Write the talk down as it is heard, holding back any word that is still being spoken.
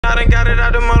I done got it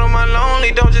out the mud on my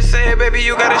lonely. Don't just say it, baby,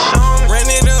 you gotta show me. Ran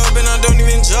it up and I don't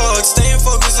even jog. Staying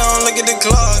focused, I don't look at the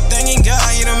clock. Thanking God,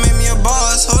 he done made me a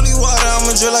boss. Holy water,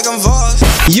 I'ma drill like I'm Voss.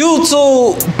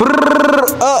 YouTube.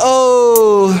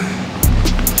 Uh-oh.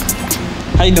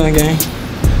 How you doing, gang?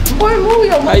 Boy,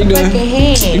 move your motherfucking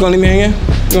hand. You gonna leave me hanging?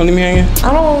 You gonna leave me hanging?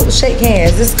 I don't shake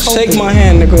hands. It's cold. Shake my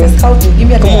hand, nigga. It's cold. Give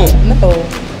me a hand. No.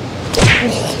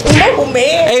 No,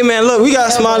 man. Hey, man, look, we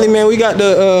got Smiley, man. We got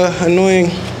the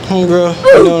annoying homegirl.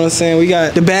 You know what I'm saying? We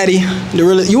got the baddie. The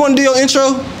real. You wanna do your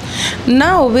intro?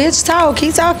 No, bitch, talk.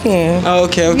 Keep talking. Oh,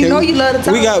 okay, okay. You know you love to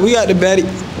talk. We got the baddie.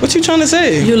 What you trying to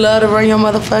say? You love to run your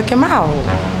motherfucking mouth.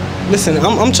 Listen,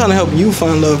 I'm trying to help you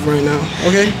find love right now,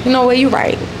 okay? You know what? You're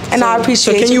right. And so, I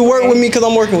appreciate you. So can you work with me because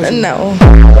I'm working with you? No.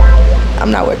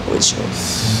 I'm not working with you.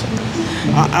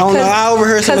 I don't know. I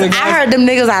overheard some of the guys. I heard them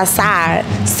niggas outside.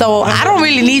 So I don't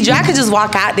really need you. I could just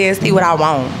walk out there and see what I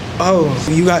want. Oh,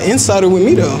 you got insider with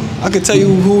me though. I could tell you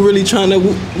who really trying to,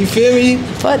 you feel me?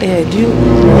 Fuck that.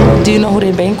 Do you know who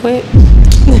they bank with?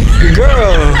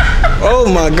 Girl. Oh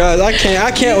my God, I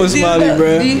can't with Smiley,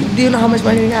 bro. Do you know how much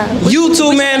money we got? You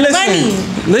too, man.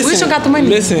 Listen. We still got the money.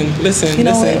 Listen. You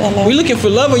know what? We looking for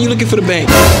love or you looking for the bank?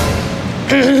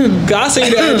 God, I send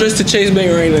you the address to Chase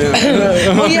Bank right now.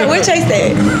 Oh yeah, where Chase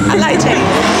at? I like Chase.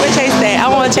 Where Chase at? I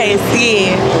want Chase.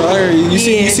 Yeah. You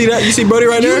see that? You see Brody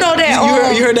right there? You know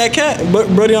that. You heard that cat?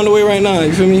 Brody on the way right now.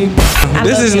 You feel me?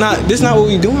 This is not what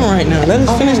we doing right now. Let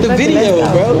us finish the video,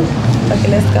 bro. Okay,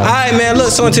 let's go. Alright, man,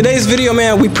 look, so in today's video,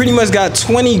 man, we pretty much got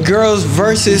 20 girls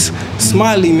versus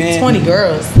Smiley, man. 20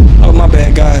 girls? Oh, my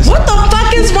bad, guys. What the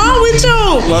fuck is wrong with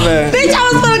you? My bad. Bitch, I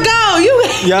was gonna go.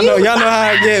 Y'all know how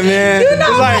I get, man. You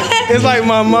know it's like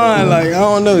my mind, like, I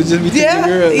don't know, just be taking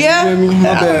girls. Yeah, you know what I mean?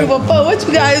 My bad. What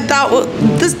you guys thought?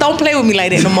 Just don't play with me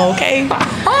like that no more, okay? We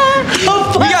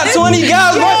got 20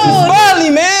 guys versus Smiley,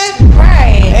 man.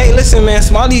 Right. Hey, listen, man,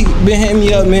 Smiley been hitting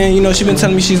me up, man. You know, she been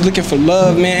telling me she's looking for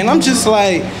love, man. And I'm just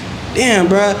like, damn,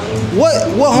 bro, what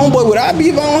homeboy would I be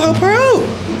if I don't help her out?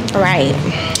 Right.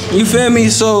 You feel me?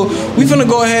 So we finna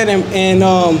go ahead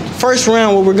and first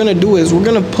round, what we're gonna do is we're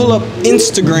gonna pull up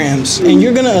Instagrams and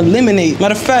you're gonna eliminate.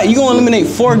 Matter of fact, you're gonna eliminate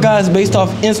 4 guys based off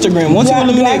Instagram. Once you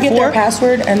eliminate 4, do I get their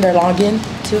password and their login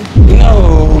too?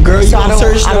 No, girl, you gonna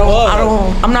search them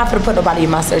up. I'm not gonna put nobody in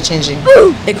my search engine.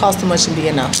 It costs too much to be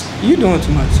enough. You doing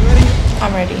too much. You ready?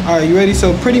 I'm ready. All right, you ready?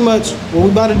 So pretty much what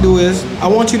we about to do is I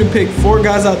want you to pick 4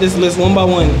 guys out this list one by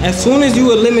one. As soon as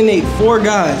you eliminate 4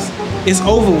 guys, it's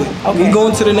over with. Okay. We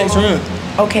going to the next round.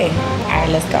 Okay. All right,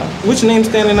 let's go. Which name's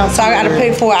standing out? So I gotta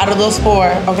pick 4 out of those 4.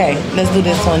 Okay, let's do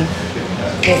this one.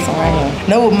 This one right here.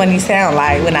 Know what money sound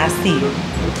like when I see it.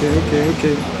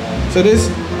 Okay. So this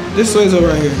Swezo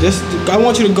right here. I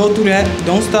want you to go through that.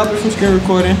 Don't stop it from screen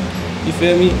recording. You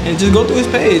feel me? And just go through his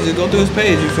page.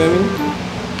 You feel me?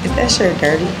 Is that shirt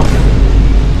dirty?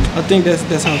 I think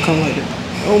that's how it come like that.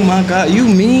 Oh my God, you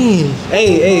mean?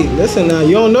 Hey, listen now.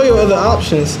 You don't know your other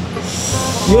options.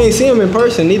 You ain't seen him in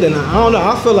person neither now. I don't know.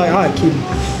 I feel like I'd keep him.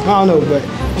 I don't know, but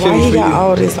why he got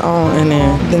all this on and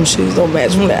then them shoes don't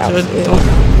match from the outfit?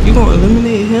 You gonna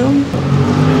eliminate him?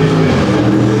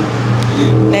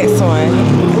 Next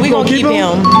one. We gonna keep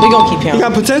him. We gonna keep him. He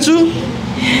got potential?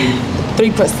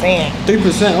 3%.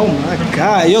 3%? Oh my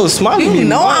God. Yo, Smiley. You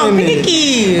know I'm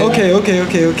picky. Okay.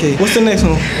 What's the next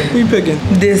one? Who you picking?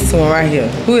 This one right here.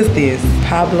 Who is this?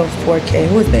 Melo4k.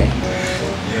 Who is that?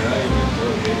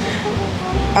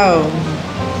 Oh,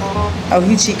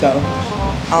 he Chico.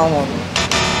 I don't want him.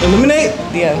 Eliminate?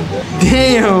 Yeah.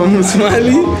 Damn,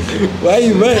 Smiley. Why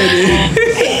you mad?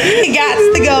 He got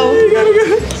to go. You gotta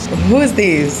go. Who is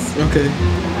this? Okay.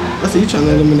 I see you trying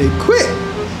to eliminate quick.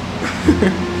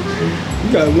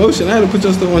 You got emotion. I had to put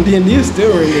your stuff on D&D. It's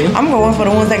still right there. I'm going for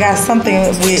the ones that got something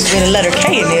with a letter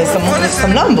K in there,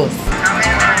 some numbers.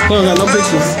 You don't got no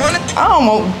pictures. I don't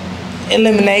want to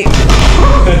eliminate.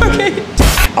 Okay.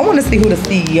 I want to see who the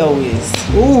CEO is.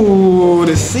 Ooh,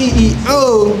 the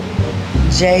CEO.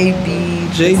 JB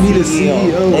the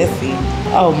CEO. Let's see.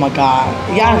 Oh my God.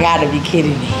 Y'all gotta be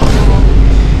kidding me.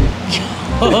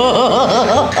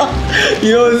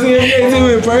 You don't see him, you ain't see him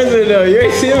in person though. You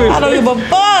ain't see him in person. I don't give a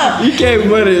fuck. You can't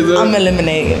butter it though. I'm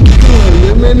eliminated.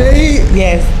 Eliminate?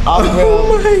 Yes. Off real. Oh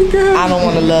my God. I don't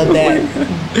want to love that.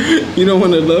 You don't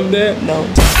want to love that? No.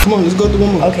 Come on, let's go through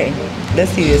one more. Okay.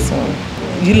 Let's see this one.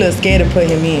 You look scared to put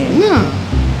him in. Nah.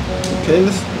 Okay,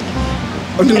 let's...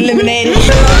 Eliminated.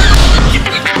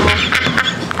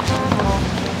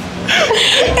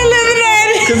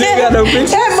 Eliminated. Because he got no pictures?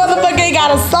 That motherfucker ain't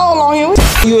got a soul on him.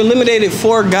 You eliminated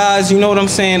 4 guys, you know what I'm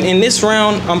saying? In this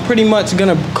round, I'm pretty much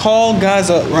gonna call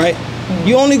guys up, right?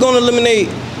 You only gonna eliminate,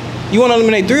 you wanna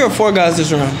eliminate 3 or 4 guys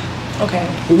this round? Okay.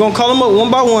 We're gonna call them up one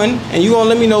by one, and you gonna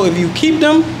let me know if you keep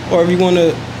them or if you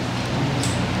wanna.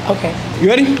 Okay. You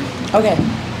ready? Okay.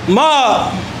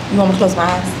 Ma. You want me to close my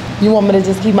eyes? You want me to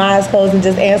just keep my eyes closed and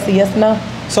just answer yes or no?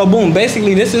 So boom,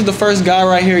 basically this is the first guy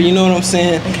right here, you know what I'm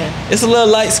saying? Okay. It's a little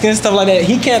light skin, stuff like that.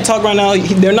 He can't talk right now.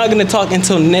 They're not gonna talk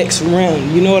until next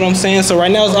round, you know what I'm saying? So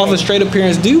right now it's off a straight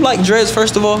appearance. Do you like dreads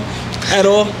first of all? At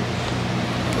all?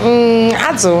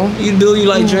 I do. You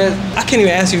like dreads? I can't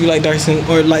even ask you if you like dark skin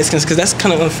or light skins because that's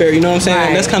kind of unfair, you know what I'm saying?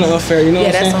 Right. That's kind of unfair, you know what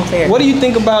I'm saying? Yeah, that's unfair. What do you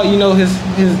think about, you know,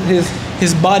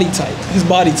 his body type? His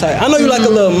body type. I know you like a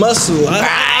little muscle.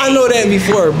 I know that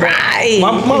before, bro. Right.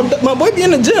 My boy be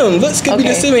in the gym. Look, Skippy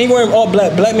the Simon. He wearing all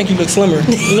black. Black make you look slimmer.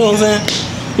 You know what I'm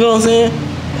saying? You know what I'm saying?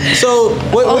 So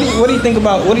what do you think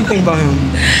about him?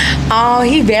 Oh,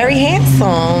 he very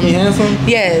handsome. He handsome?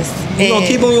 Yes. You gonna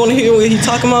keep him? You wanna hear what he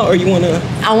talking about, or you wanna?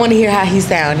 I want to hear how he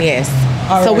sound. Yes.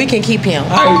 All So right. we can keep him. All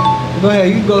right, go ahead.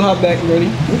 You can go hop back, ready?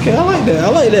 Okay, I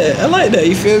like that.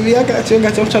 You feel me? I got you.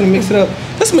 I'm trying to mix it up.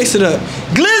 Let's mix it up.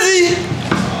 Glizzy.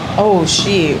 Oh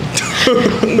shit.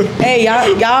 Hey,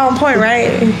 y'all on point, right?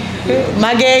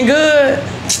 My gang good.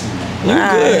 You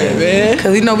good, man?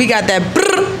 Cause you know we got that.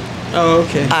 Oh,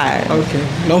 okay. Alright.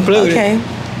 Okay. Don't play with it.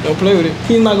 Don't play with it.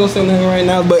 He's not gonna say nothing right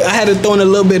now, but I had to throw in a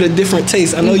little bit of different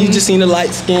taste. I know you just seen the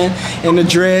light skin and the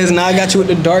dreads. Now I got you with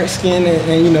the dark skin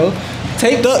and you know,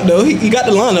 taped up though. He got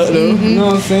the line up though. You know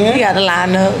what I'm saying? He got the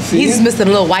line up. He's just missing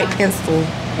a little white pencil.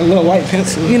 A little white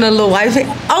pencil. You know, a little white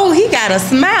pencil. Oh, he got a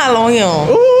smile on him.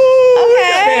 Ooh.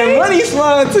 Okay. That money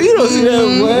smile too. You don't see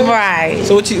that, boy. Right.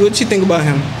 So what you think about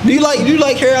him? Do you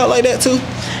like hair out like that too?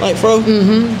 Like fro?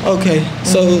 Okay.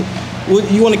 So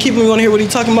you want to keep him? You want to hear what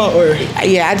he's talking about, or?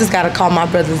 Yeah, I just gotta call my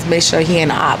brothers, make sure he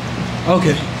ain't an op.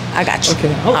 Okay. I got you.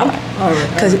 Okay. All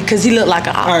right. Cause he look like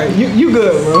an op. All right. You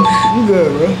good, bro? You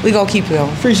good, bro? We gonna keep him.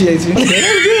 Appreciate you. That's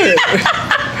good.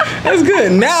 That's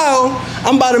good. Now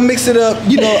I'm about to mix it up.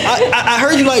 You know, I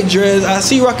heard you like dreads. I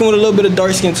see you rocking with a little bit of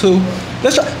dark skin too.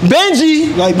 Let's try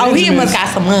Benji. Like Oh, he Benjamins. must got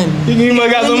some money. He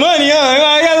must got some money, huh?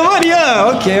 He got some money,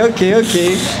 huh?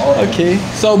 Okay.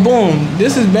 So boom,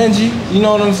 this is Benji. You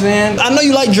know what I'm saying? I know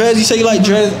you like dreads. You say you like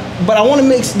dreads, but I want to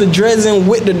mix the dreads in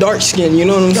with the dark skin. You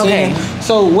know what I'm saying? Okay.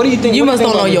 So what do you think? You what must do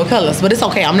you don't know think your about colors, but it's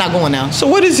okay. I'm not going now. him? So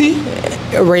what is he?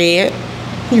 Red.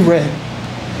 He red.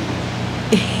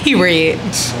 He red.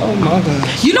 Oh my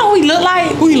God. You know who he look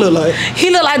like? Who he look like? He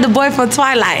look like the boy from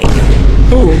Twilight.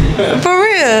 Who? For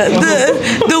real.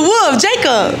 The wolf,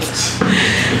 Jacob.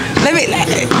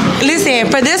 Listen,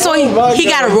 for this one, he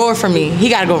got to roar for me. He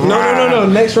got to go roar. No.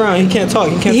 Next round, he can't talk.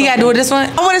 He got to do it this one.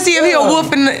 I want to see if he a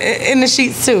wolf in the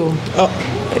sheets too.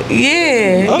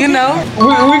 Yeah, Okay. you know.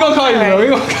 We gonna call you, bro. We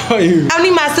gonna call you. I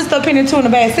need my sister opinion too in the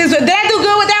bag. Sis, did I do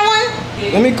good with that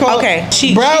one? Let me call. Okay.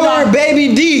 Broward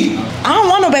Baby D. I don't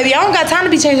want no baby. I don't got time to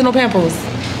be changing no pampers.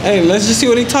 Hey, let's just see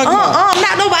what he talking about. I'm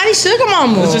not nobody sugar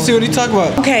mama. Let's just see what he talking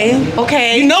about. Okay.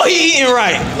 You know he eating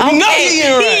right. You know he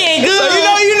eating right. He ain't good. So you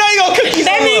know he gonna cook you.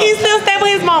 That means he still stay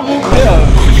with his mama.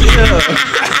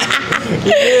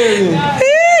 Yeah.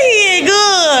 He ain't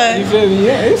good. You feel me?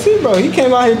 Yeah, you see, bro. He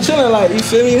came out here chilling like, you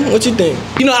feel me? What you think?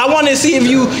 You know, I want to see if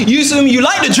you feel me? You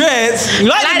like the dreads. You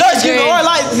like the dark skin or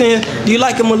light skin. Do you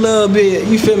like him a little bit?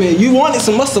 You feel me? You wanted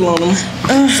some muscle on him.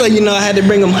 So, you know, I had to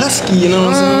bring him husky, you know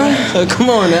what I'm saying? So, come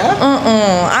on now.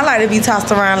 I like to be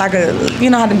tossed around like you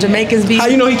know how the Jamaicans be. How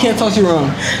you know he can't toss you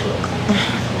around?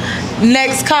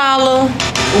 Next caller.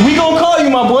 We gonna call you,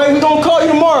 my boy. We gonna call you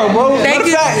tomorrow, bro. Thank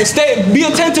you. Be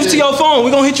attentive to your phone.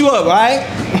 We gonna hit you up, all right?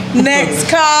 Next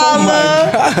Oh caller.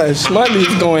 my gosh, Smiley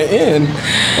is going in.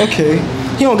 Okay,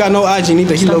 he don't got no IG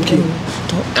neither. He low key.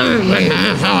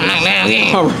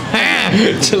 All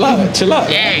right. Chill out.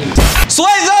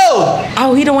 Suezo!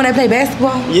 Oh, he the one that play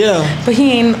basketball? Yeah. But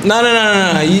he ain't. No.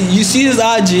 You see his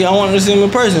IG. I want to see him in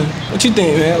person. What you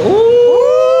think, man? Ooh,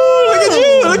 look at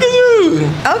you.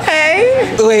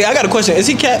 Okay. Wait, I got a question. Is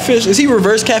he catfish? Is he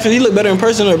reverse catfish? He look better in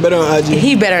person or better on IG?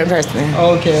 He better in person.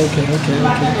 Okay.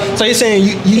 So you're saying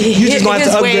you just gonna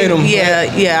have to upgrade him?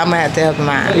 Yeah, I'm gonna have to help him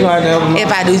out. You gonna have to help him out?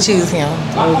 If I do choose him.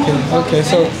 Okay.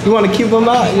 So you want to keep him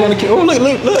out? You want to keep? Oh,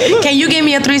 look. Can you give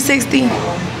me a 360?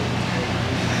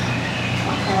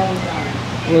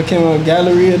 What came on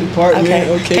gallery department?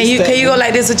 Okay. Can you go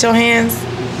like this with your hands?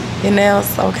 Your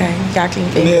nails? Okay. Y'all can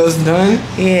keep Nails done?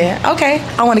 Yeah. Okay.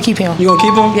 I want to keep him. You gonna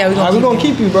keep him? Yeah, we gonna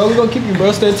keep you, bro. We gonna keep you,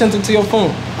 bro. Stay attentive to your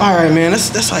phone. All right, man.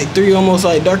 That's like 3 almost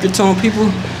like darker tone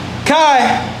people.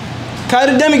 Kai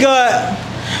the demigod.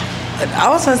 I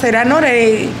was gonna say that. I know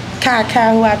they Kai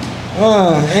who I.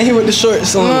 And he with the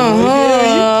shorts on. Oh,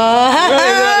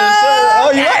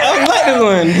 you like second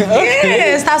one.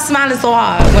 Okay. Yeah, stop smiling so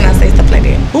hard when I say stuff like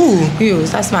that. Ooh. You,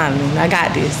 stop smiling. I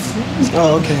got this.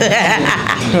 Oh, okay.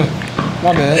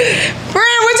 My bad.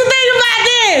 Friend, what you think about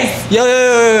this?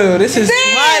 Yo. This is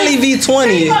Smiley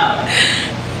V20.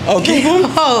 Oh, keep him?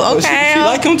 Oh, okay. She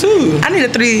like him too. I need a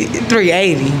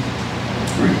 380.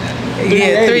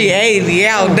 Yeah, 380.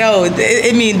 I don't know.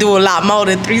 It mean do a lot more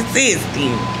than 360.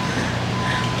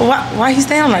 Why he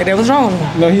stand like that? What's wrong with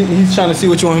him? No, he's trying to see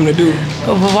what you want him to do.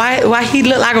 But why he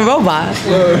look like a robot?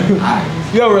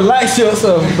 Yo, relax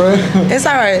yourself, bro. It's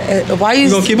alright. Why you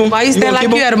gonna keep him? Why you stand like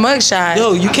you at a mugshot?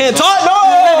 Yo, you can't talk. No,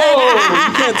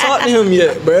 you can't talk to him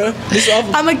yet, bro. This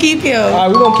awful. I'ma keep him. All right,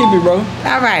 we gonna keep you, bro.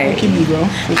 Alright. Keep you, bro.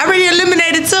 I already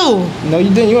eliminated 2. No,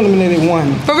 you didn't. You eliminated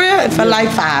 1. For real? For like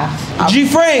 5. G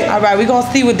Frank. Alright, we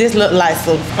gonna see what this look like.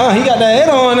 So. He got that head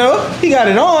on though. He got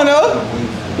it on though.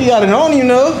 He got it on, you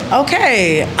know.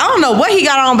 Okay. I don't know what he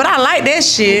got on, but I like that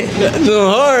shit. That's doing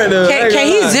hard though. Can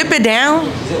he zip it down?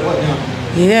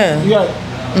 Yeah. You got it.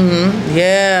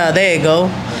 Yeah, there you go.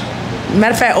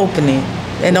 Matter of fact, open it.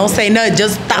 And don't say nothing,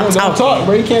 just stop Don't talking. talk,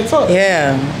 bro. You can't talk.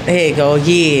 Yeah, there you go.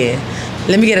 Yeah.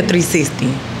 Let me get a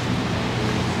 360.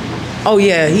 Oh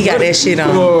yeah, he got that shit on.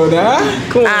 Come on, nah.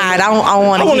 Come on. Alright, I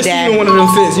want to see you in one of them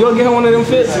fits. You want to get her one of them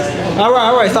fits? All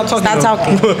right. Stop talking. Stop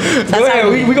talking. Go ahead.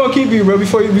 We gonna keep you, bro.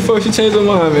 Before she changes her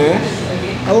mind, man.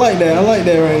 I like that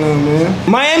right now, man.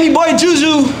 Miami boy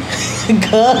Juju.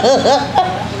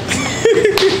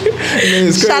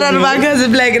 Shout out to my cousin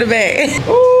Black in the back.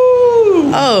 Ooh.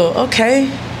 Oh, okay. I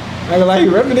feel like he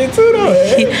repping it too, though.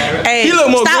 Hey, he look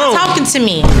more stop grown. talking to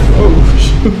me. Oh,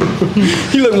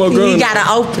 he look more grown. You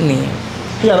gotta open it.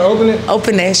 You gotta open it?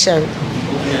 Open that shirt.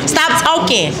 Stop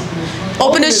talking.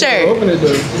 Open the shirt. Open it,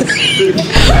 though.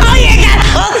 Oh, you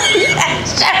gotta open that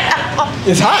shirt.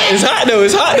 It's hot, though.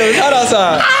 It's hot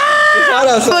outside. I'm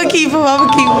gonna keep him.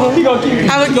 He gonna keep you.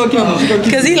 I'm gonna keep him.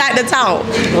 Because he like to talk.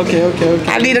 Okay.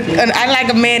 I like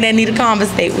a man that need to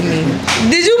conversate with me.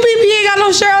 Did you peep? He ain't got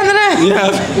no shirt under there?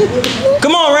 Yeah.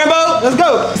 Come on, Rambo. Let's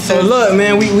go. So look,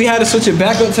 man, we had to switch it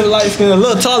back up to the light skin. A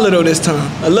little taller though this time.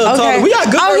 A little taller. We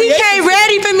got good. Oh, he came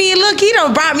ready for me. Look, he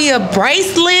done brought me a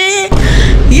bracelet.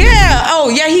 Yeah. Oh,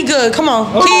 yeah, he good. Come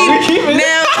on. Keep it.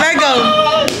 Now, let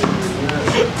go.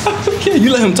 Okay,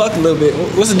 you let him talk a little bit.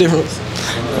 What's the difference?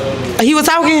 He was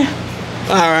talking?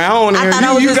 Alright, I don't want to hear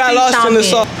you. You got lost in the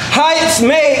sauce. Heights,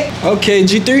 mate. Okay,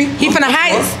 G3. He from the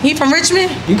Heights? He from Richmond?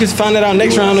 You can find that out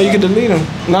next round or you can delete him.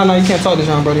 No, you can't talk this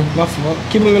round, buddy. My fault.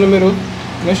 Keep him in the middle.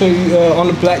 Make sure you on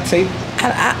the black tape.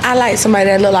 I like somebody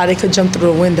that look like they could jump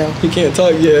through a window. He can't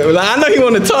talk yet. Well, I know he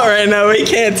want to talk right now, but he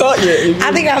can't talk yet.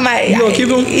 I think I might. You gonna keep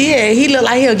him? Yeah, he look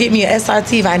like he'll get me an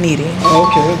SRT if I need it. Oh,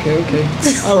 okay.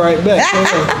 All right, bet.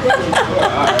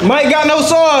 Mike got no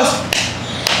sauce.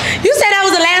 You said that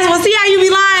was the last one. See how you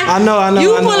be lying? I know.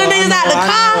 You pulling niggas out the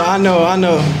car? I know. I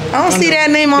don't see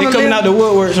that name on the list. They coming out the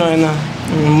woodworks right now.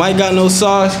 Mike got no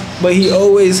sauce, but he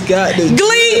always got the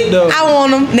Glee. I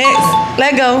want him. Next.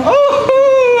 Let go.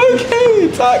 Oh, okay.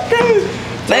 Talk crazy.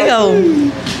 Let go.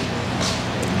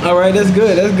 All right, that's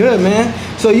good, man.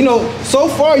 So, so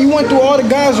far you went through all the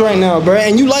guys right now, bro,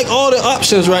 and you like all the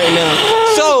options right now.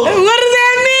 So what does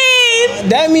that mean?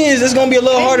 That means it's gonna be a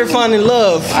little harder finding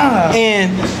love.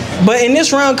 But in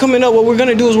this round coming up, what we're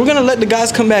gonna do is we're gonna let the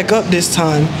guys come back up this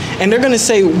time, and they're gonna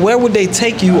say where would they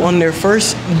take you on their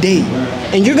first date,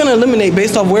 and you're gonna eliminate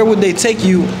based off where would they take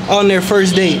you on their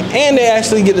first date, and they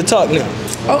actually get to talk now.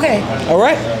 Okay. All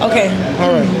right. Okay.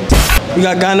 All right. We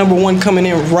got guy number 1 coming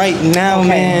in right now,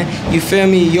 man. You feel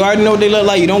me? You already know what they look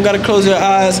like. You don't gotta close your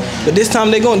eyes, but this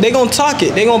time they gonna talk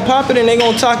it. They gonna pop it and they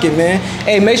gonna talk it, man.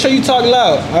 Hey, make sure you talk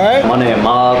loud. All right. My name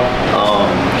Mob.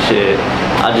 Shit.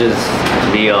 I just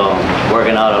be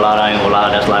working out a lot. I ain't gonna lie.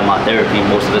 That's like my therapy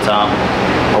most of the time.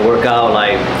 I work out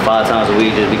like 5 times a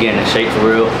week, just be getting in shape for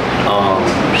real.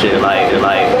 Shit, like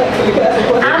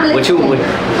what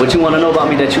you want to know about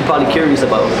me that you probably curious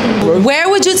about? Where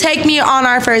would you take me on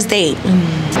our first date?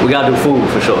 We gotta do food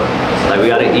for sure. Like we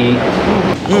gotta eat.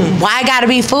 Why gotta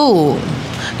be food?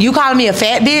 You calling me a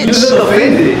fat bitch? You look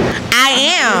offended. I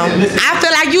am. I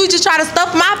feel like you just try to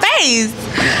stuff my face.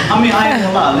 I mean, I ain't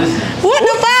gonna lie. Listen. What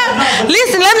the fuck?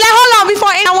 Listen, hold on before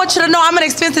I want you to know I'm an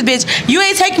expensive bitch. You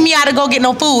ain't taking me out to go get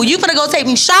no food. You finna go take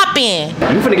me shopping.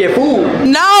 You finna get food?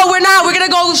 No, we're not. We're gonna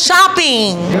go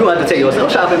shopping. You gonna have to take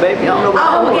yourself shopping, baby. I don't know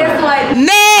about that. Guess what?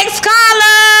 Next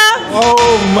caller. Oh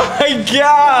my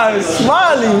God,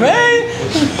 Smiley, man.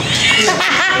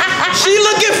 She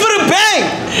looking for the bank.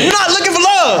 You're not looking for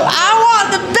love. I want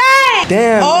the bank.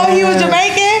 Damn. Oh, man. he was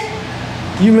Jamaican?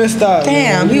 You missed out.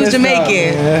 Damn, he was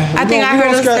Jamaican. I think I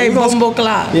heard him say Bombo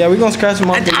Club. Yeah, we gonna scratch him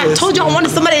off the I list. told you I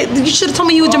wanted somebody. You should have told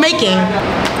me you were Jamaican.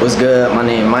 What's good? My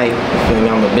name Mike. You feel me?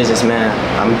 I'm a businessman.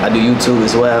 I do YouTube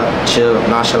as well. Chill,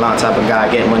 nonchalant type of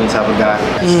guy, get money type of guy.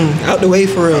 Out the way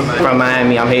for real. From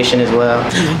Miami, I'm Haitian as well.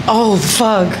 Oh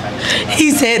fuck!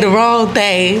 He said the wrong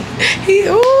thing.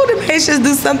 The Haitians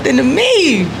do something to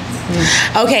me.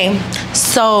 Okay,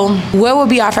 so where would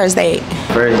be our first date?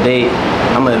 First date,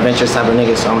 I'm an adventurous type of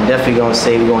nigga, so I'm definitely gonna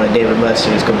say we're going to David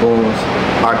Buster's, Kabooms,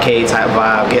 arcade type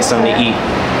vibe, get something to eat,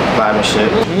 vibe and shit.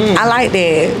 I like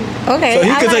that. Okay. So he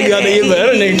can take you out to eat, but that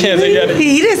other nigga can't take you out to eat.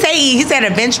 He didn't say eat. He said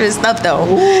adventurous stuff though.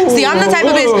 See, I'm the type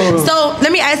of bitch. So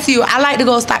let me ask you. I like to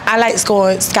go. I like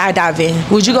going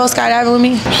skydiving. Would you go skydiving with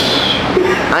me?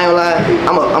 I ain't gonna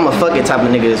lie, I'm a fuck it type of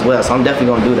nigga as well, so I'm definitely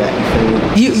gonna do that.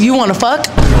 You feel me? You want to fuck?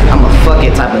 I'm a fuck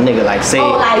it type of nigga, like say,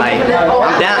 I'm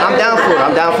down for it.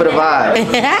 I'm down for the vibe.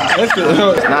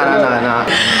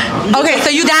 Nah. Okay, so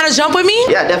you down to jump with me?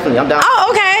 Yeah, definitely. I'm down.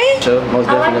 Oh, okay. Sure, most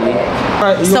definitely.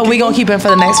 All right, So we gonna keep him for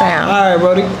the next round. All right,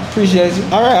 brother. Appreciate you.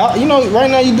 All right, you know,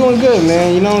 right now you doing good,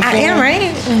 man. You know what I'm saying? I am,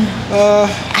 right?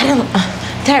 I don't.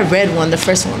 That red one, the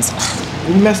first one's.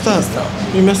 You messed up.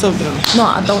 You messed up though. No,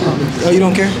 I don't. Oh, you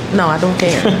don't care? No, I don't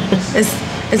care.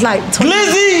 It's like.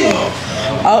 Lizzie!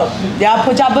 Oh, y'all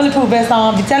put y'all bulletproof vest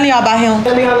on. Be telling y'all about him.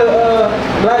 Tell me how the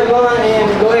black line and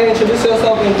go ahead and introduce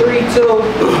yourself in 3, 2.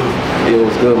 Yo,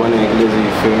 what's good? My name is Lizzie,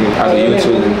 you feel me? I do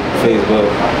YouTube and Facebook.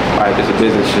 Like, it's a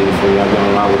business shit, you feel me? I be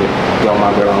online with it. Get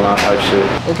my bread online type shit.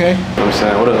 Okay. You know what I'm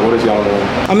saying? What is y'all doing?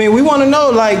 I mean, we want to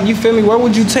know, like, you feel me? Where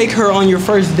would you take her on your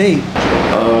first date?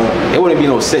 It wouldn't be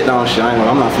no sit down shit.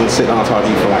 I'm not finna sit down and talk to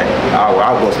you for like an hour.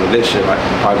 I'll go some lit shit, like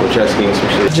probably go jet skiing and some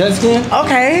shit. Jet skiing?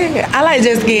 Okay, I like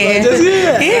jet skiing. Jet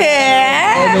skiing?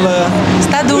 Yeah.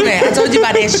 Stop doing that. I told you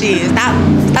about that shit.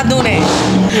 Stop doing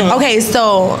that. Okay,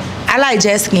 so I like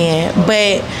jet skiing,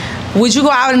 but would you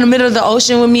go out in the middle of the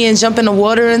ocean with me and jump in the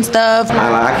water and stuff?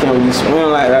 I can't really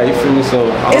swim like that, you feel me? So,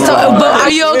 But are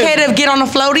you okay to get on a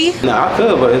floaty? Nah, I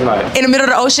could, but it's like In the middle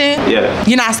of the ocean? Yeah.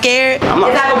 You're not scared? I'm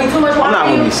not, Is that gonna be too much water? I'm not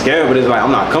for gonna you? be scared, but it's like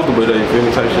I'm not comfortable with it, you feel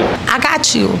me? Type shit. I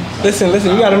got you. Listen,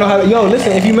 you gotta know how to,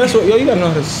 listen, if you mess with, you gotta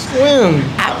know how to swim.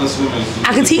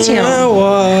 I can teach him. Yeah,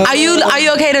 what? Are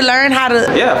you okay to learn how to?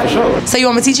 Yeah, for sure. So you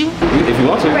want me to teach you? If you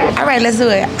want to. All right, let's do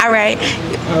it. All right.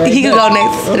 He could go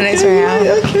next to the next round.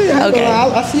 Okay.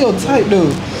 I see your type,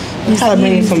 dude. You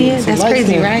see it? That's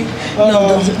crazy, right?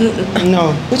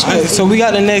 No. Which one? Alright, so we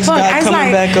got the next Fuck, guy I was coming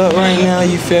like- back up right now.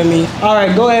 You feel me? All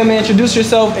right, go ahead, man. Introduce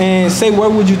yourself and say where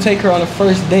would you take her on a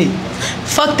first date?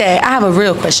 Fuck that. I have a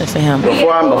real question for him.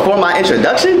 Before my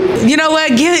introduction, You know what?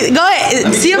 Go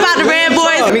ahead. See about the red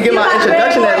boys. let me get my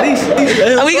introduction at least.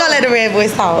 We gonna let the red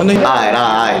boys talk.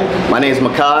 Alright. My name's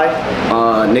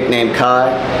Makai, nickname Kai,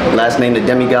 last name the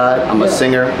Demigod. I'm a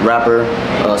singer, rapper,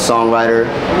 songwriter,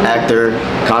 actor,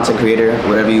 content creator.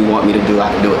 Whatever you want me to do,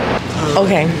 I can do it.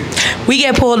 Okay. We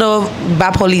get pulled over by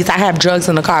police. I have drugs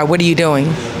in the car. What are you doing?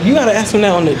 You gotta ask him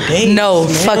that on the date. No,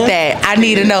 man. fuck that. I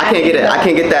need to know. I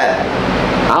can't get that.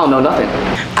 I don't know nothing.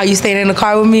 Are you staying in the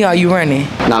car with me or are you running?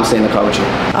 Nah, I'm staying in the car with you.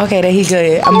 Okay, then he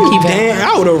good. I'm gonna keep him. Damn,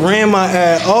 I would have ran my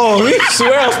ass. Oh, he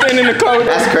swear I'm standing in the car with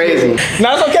That's crazy.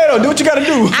 Nah, it's okay though. Do what you gotta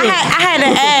do. I had to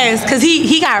ask because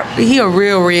he a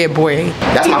real red boy.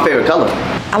 That's my favorite color.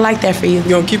 I like that for you. You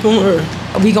gonna keep him or?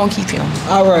 We gonna keep him.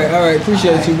 All right.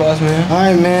 Appreciate you, boss man. All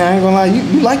right, man. I ain't gonna lie.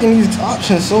 You liking these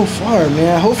options so far,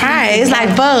 man. Hopefully. Alright, it's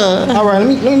like bug. All right,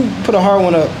 let me put a hard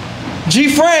one up. G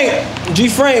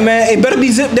Frank, man. It better be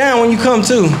zipped down when you come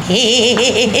too.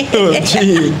 Oh,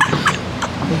 gee.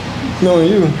 No,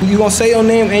 you gonna say your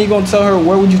name and you gonna tell her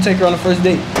where would you take her on the first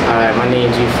date? Alright, my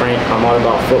name's G Frank. I'm all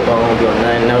about football. I don't do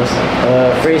nothing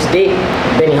else. First date,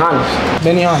 Benny Hannes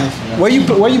Benny Hannes. Where you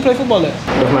play football at?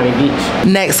 with Miami Beach.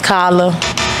 Next caller.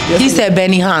 He said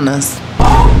Benny Hannes.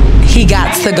 He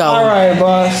got to go. All right,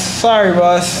 boss. Sorry,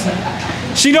 boss.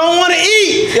 She don't want to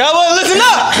eat. Y'all wanna listen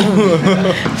up.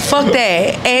 Fuck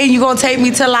that. And you gonna take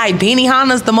me to like Benny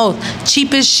Hannes, the most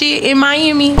cheapest shit in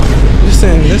Miami?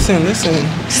 Listen.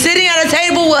 Sitting at a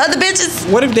table with other bitches?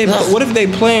 What if they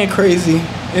playing crazy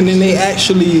and then they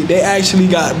actually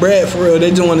got bread for real? They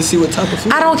just want to see what type of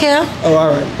food. I don't care. Oh, all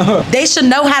right. They should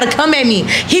know how to come at me.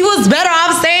 He was better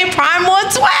off saying prime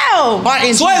 112.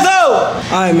 Swezo!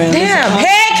 All right, man. Damn, listen,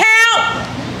 head count.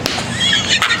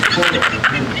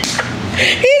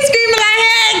 He's screaming like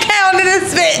head count in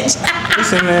this bitch.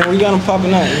 Listen, man, we got him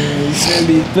popping out, man. You shouldn't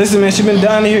be. Listen, man, she been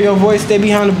dying to hear your voice. Stay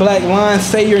behind the black line.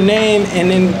 Say your name and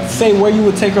then say where you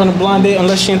would take her on a blind date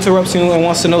unless she interrupts you and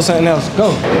wants to know something else.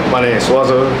 Go. My name is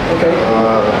Swazo. Okay.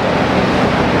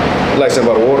 like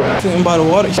something by the water? Sitting by the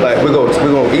water. Like we're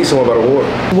gonna eat somewhere by the water.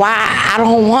 Why? I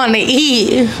don't want to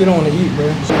eat. You don't want to eat,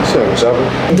 bro.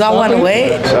 Shopping. Do I want to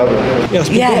wait? Shopping.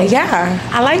 Yeah.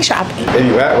 I like shopping. If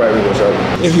you act right, we go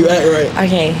shopping. If you act right.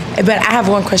 Okay, but I have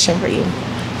one question for you.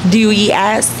 Do you eat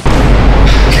ass?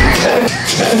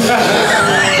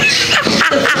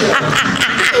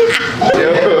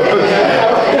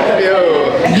 Yo.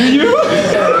 Do you?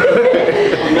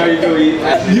 No, you do eat.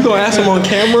 You gonna ask him on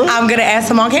camera? I'm gonna ask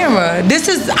him on camera. I'm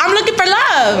looking for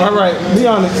love. All right, be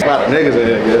honest. A lot of niggas in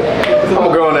here, girl. I'm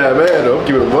a grown ass man though.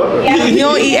 Keep it a buck. You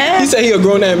don't eat He ass? said he a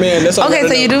grown ass man. That's all. Okay,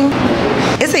 so you do?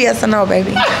 It's a yes or no,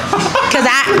 baby. Cause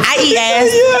I eat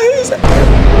ass.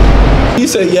 Yeah, he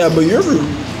said yeah, but you're rude.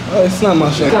 It's not my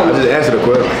shit. I just answered the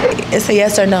question. It's a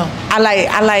yes or no. I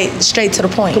like straight to the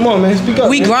point. Come on, man, speak up.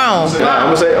 We man. grown. I'm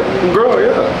gonna say I'm grown,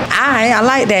 yeah. I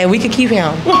like that. We could keep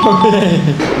him. Keep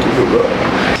it buck.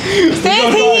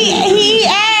 Since he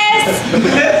asked,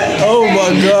 Oh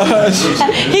my gosh.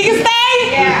 he can stay.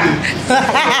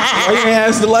 Why you ain't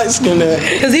ask the light skin that?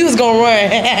 Cause he was gonna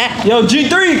run. Yo,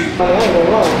 G3.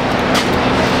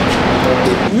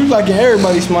 You liking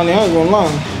everybody, Smiley. I ain't gonna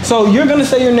lie. So you're gonna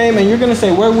say your name and you're gonna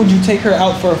say where would you take her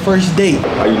out for a first date?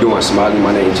 How you doing, Smiley?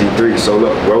 My name is G3. So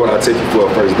look, where would I take you for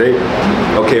a first date?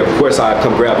 Okay, of course I'd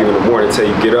come grab you in the morning till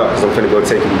you get up, cause I'm finna go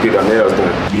take you to get our nails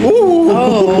done. Ooh.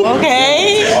 Oh,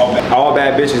 okay. All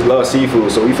bad bitches love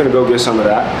seafood, so we finna go get some of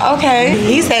that. Okay.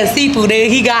 He said seafood. Then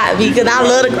he got me because I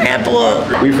love the crab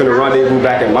pork. We finna rendezvous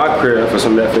back in my crib for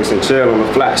some Netflix and chill on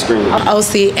the flat screen. Oh,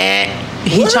 see,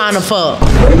 he trying to fuck.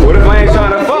 What if I ain't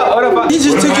trying to fuck? What if I? He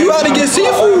just took you out to get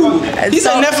seafood. He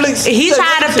said Netflix. He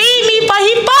trying to feed me, but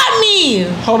he fucked me.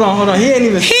 Hold on. He ain't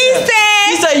even.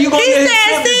 He said you gonna get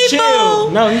said seafood.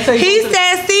 seafood. No, he said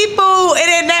seafood and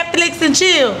then Netflix and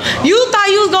chill. You thought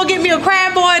you was gonna get me a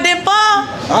crab boy and then fuck?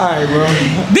 Alright, bro.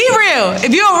 Be real.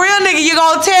 If you a real nigga, you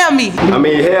gonna tell me. I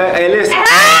mean, hey, listen.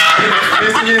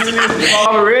 Listen.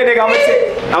 I'm a real nigga.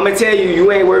 I'm gonna tell you,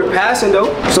 you ain't worth passing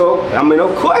though. So, I mean,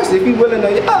 of course, if you willing to,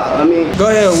 I mean. Go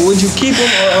ahead. Would you keep him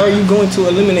or are you going to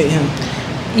eliminate him?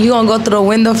 You gonna go through the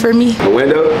window for me? The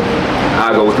window?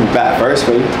 I'll go through back first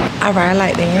for you. All right, I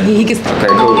like that. He can stay. Okay,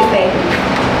 cool.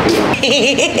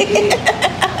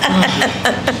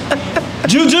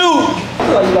 Juju!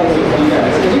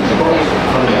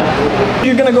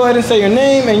 You're gonna go ahead and say your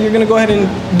name and you're gonna go ahead and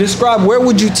describe where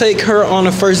would you take her on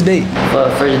a first date? For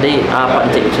a first date, I'll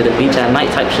probably take you to the beach at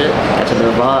night type shit. Catch a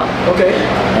little vibe. Okay.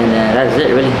 And that's it,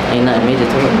 really. Ain't nothing major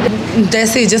to it.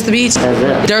 That's it, just the beach? That's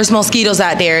it. There's mosquitoes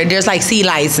out there. There's like sea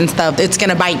lice and stuff. It's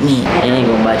gonna bite me. It ain't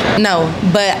gonna bite you. No,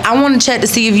 but I want to check to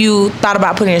see if you thought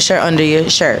about putting a shirt under your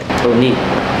shirt. So neat.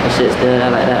 That shit still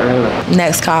like that, really.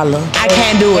 Next caller. I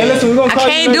can't do it. Hey, listen, we're gonna call I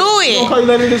can't do We're gonna it. call you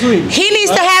later this week. He needs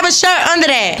to have a shirt under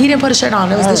that. He didn't put a shirt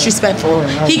on. It was disrespectful.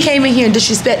 He came in here and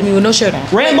disrespected me with no shirt on.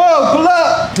 Rambo, pull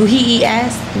up! Do he eat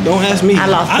ass? Don't ask me. I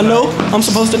lost I my know. I'm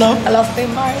supposed to know. I lost my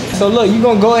mind. So look, you're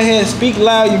gonna go ahead, speak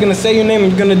loud, you're gonna say your name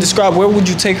and you're gonna describe where would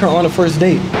you take her on a first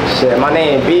date. Shit, my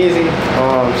name Busy.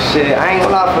 Shit, I ain't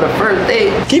gonna lie, for the first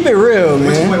date. Keep it real,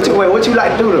 man. What you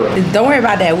like to do though? Don't worry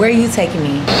about that. Where are you taking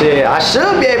me? Shit, I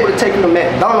should be able to take you to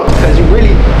McDonald's because you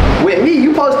really, with me,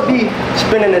 you supposed to be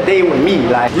spending the day with me.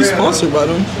 Like, You sponsored by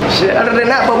them. shit, other than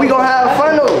that, but we gonna have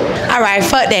fun though. All right,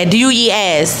 fuck that. Do you eat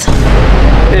ass?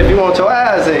 If you want your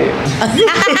ass in.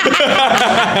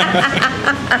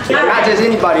 Not just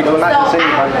anybody though, not just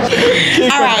anybody.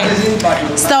 All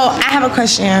right. So I have a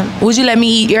question. Would you let me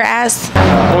eat your ass? No,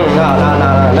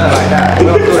 nothing like that. We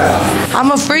don't do that.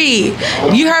 I'm a freak.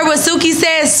 You heard what Suki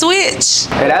said? Switch.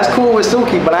 Hey, that's cool with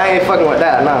Suki, but I ain't fucking with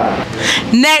that, nah.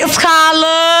 Next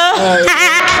caller.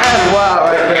 That's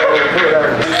wild right there.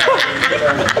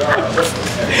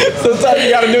 Sometimes you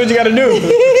gotta do what you gotta do.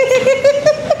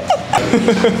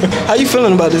 How you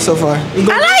feeling about this so far? I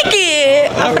like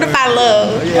it. I'm gonna find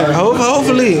love. Yeah,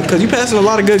 hopefully, cause you passing a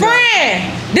lot of good guys.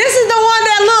 Friend, this is the one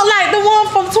that looked like the one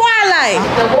from Twilight.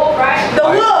 The wolf, right? The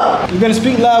wolf. You're gonna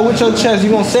speak loud with your chest.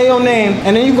 You're gonna say your name,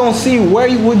 and then you're gonna see where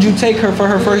would you take her for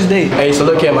her first date. Hey, so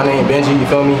look here, my name Benji, you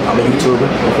feel me? I'm a YouTuber,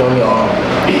 you feel me?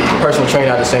 Personal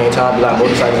trainer at the same time, be like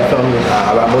motorcycles, you feel me?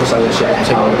 I ride motorcycles and shit, I can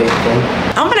take on a date, you feel me?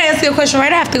 I'm gonna ask you a question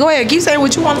right after. Go ahead, keep saying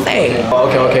what you want to say.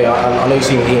 Okay, I know you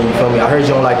see me eating, you feel me? I heard you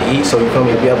don't like to eat, so you feel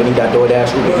me? If you ever need that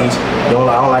DoorDash, Uber Eats, I don't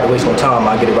like to waste no time,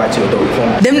 I'll get it right to your door, you feel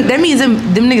me? That means them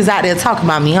niggas out there talking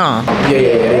about me, huh? Yeah,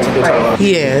 they talking about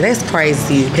me. Yeah, that's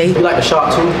crazy. You like to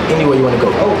shop too? Anywhere you want to go.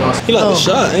 You like the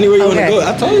shot anywhere you want to go.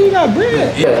 I told you got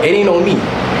bread. Yeah, it ain't on me.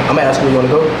 I'm gonna ask you where you want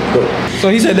to go. Go. So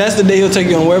he said that's the day he'll take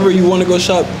you on wherever you want to go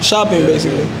shopping,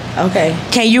 basically. Okay.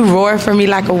 Can you roar for me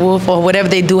like a wolf or whatever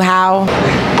they do howl?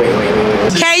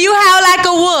 Wait. Can you howl like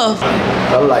a wolf?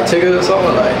 I look like Tigger or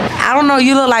something? Like, I don't know.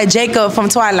 You look like Jacob from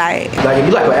Twilight. like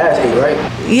you like an ass ate, right?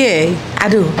 Yeah, I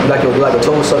do. You like a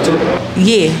toe suck too?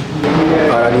 Yeah.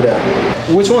 Alright, I do that.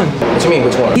 Which one? What you mean,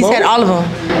 which one? He said all of them.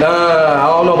 Nah, I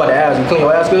don't know about the ass. You clean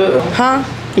your ass good? Huh?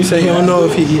 He said he don't know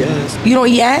if he eat ass. You don't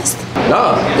eat ass?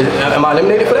 Nah. Am I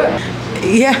eliminated for that?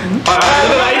 Yeah.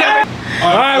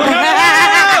 Alright,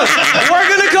 we're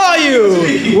gonna call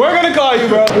you. We're gonna call you,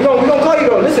 bro. We gonna call you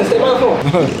though. Listen, stay by the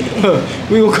phone.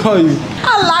 We will call you.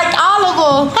 I like all of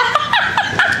them.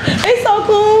 They so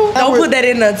cool. Don't put that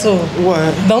in there too.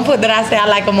 What? Don't put that I say I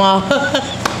like them all.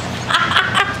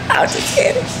 I was just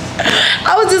kidding.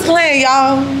 I was just playing,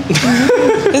 y'all.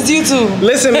 It's you two.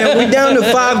 Listen, man, we down to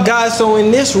 5 guys. So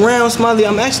in this round, Smiley,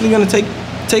 I'm actually gonna take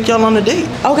y'all on a date.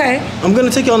 Okay. I'm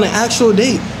gonna take you on an actual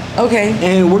date. Okay.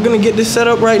 And we're gonna get this set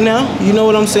up right now. You know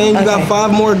what I'm saying? You got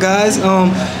 5 more guys.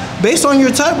 Based on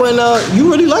your type right now, you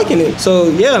really liking it. So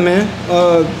yeah, man.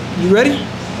 You ready?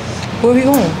 Where we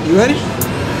going? You ready?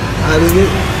 Alright, let's get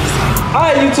it.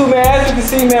 Alright, YouTube, man. As you can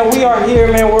see, man, we are here,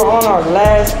 man. We're on our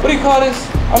last, what do you call this?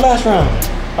 Our last round.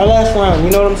 Our last round,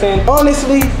 you know what I'm saying?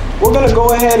 Honestly, we're gonna go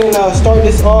ahead and start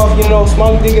this off. You know,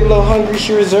 Smiley did get a little hungry.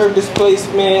 She reserved this place,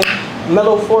 man.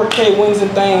 Melo4k Wings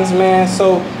and Things, man.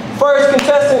 So, first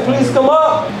contestant, please come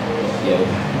up.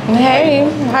 Hey,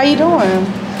 how you doing?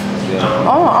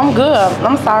 Oh, I'm good.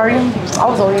 I'm sorry. I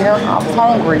was over here. I was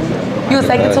hungry. You was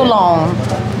taking too long.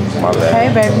 My bad.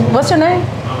 Hey, baby. What's your name?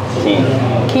 King.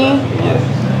 King? Yeah.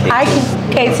 Hi,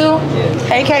 K2? Yeah.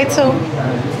 Hey, K2.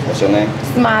 What's your name?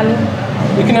 Smiley.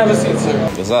 You can have a seat, sir.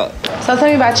 What's up? So tell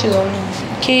me about you.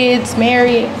 Kids,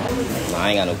 married? Nah, I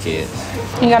ain't got no kids.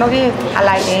 You got no kids? I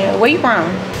like that. Where you from?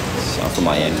 I'm from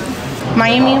Miami.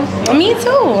 Miami? Me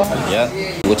too. Yeah?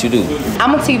 What you do?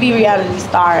 I'm a TV reality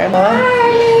star. Hey!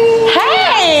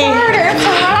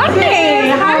 Hey!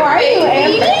 How are you,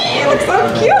 Anthony? You look so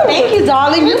cute. Thank you,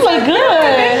 darling. You look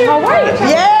good. How are you?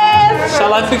 Yes.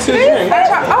 Shall I fix your drink?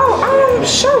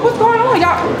 Sure. What's going on,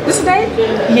 y'all? This a date?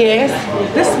 Yes.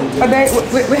 This a date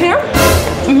with him?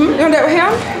 Mm-hmm. You on date with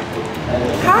him?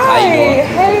 Hi. How you doing?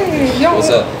 Hey. What's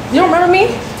up? You don't remember me?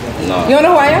 No. You don't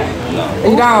know who I am? No.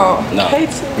 You don't? No.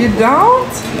 You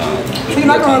don't? No. So you're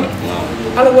not gonna? No.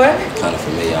 I look what? Kind of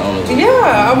familiar. I don't know.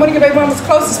 Yeah, I'm one of your baby mama's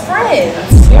closest friends.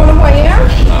 You don't know who I am?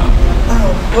 No.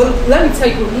 Oh, well, let me tell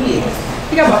you who he is.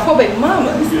 He got about 4 baby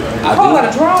mamas. I A whole do. lot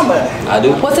of drama. I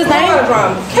do. What's his name? A whole lot of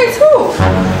drama. K2.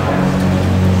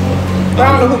 But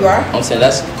I don't know who you are. I'm saying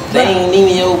they ain't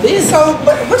even your business. So,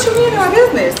 what you mean in my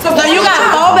business? So you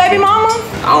got 4 baby mama?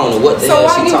 I don't know what the So hell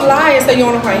why she you talking lie and say you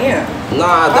don't know who I am?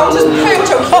 Nah, I was just playing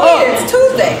with your kids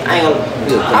Tuesday. I ain't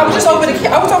gonna. I was just over the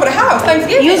house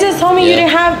Thanksgiving. You just told me you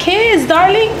didn't have kids,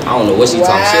 darling. I don't know what she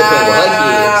talking. She'll play with her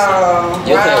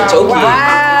kids. You're playing with your kids.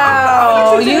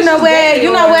 Wow. You know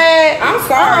where? I'm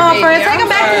sorry, baby. Friend, take him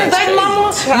back to his baby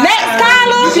mama. Next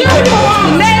caller.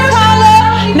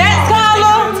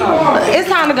 It's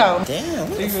time to go. Damn.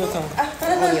 What the fuck?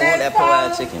 I don't even want that poor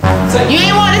ass chicken. You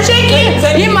ain't want the chicken?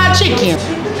 Get my chicken.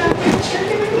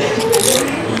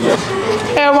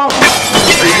 Here, want 4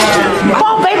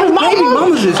 baby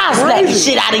mamas is I slap the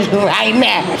shit out of you right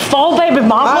now. 4 baby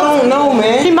mamas. I don't know,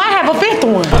 man. He might have a 5th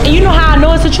one. And you know how I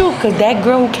know it's the truth? Because that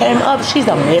girl who came up, she's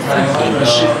a messy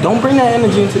bitch. Don't bring that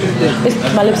energy into this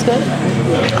day. My lips good?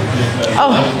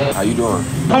 Oh, How you doing?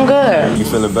 I'm good. You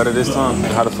feeling better this time?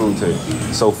 How the food taste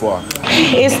so far?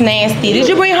 It's nasty. Did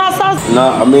you bring hot sauce?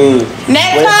 Nah, I mean.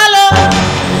 Next caller.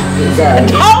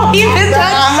 Don't even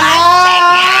touch my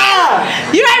chicken.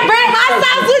 You ain't bring hot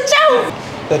sauce with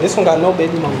you. This one got no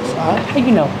baby mamas. Alright. How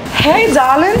you know? Hey,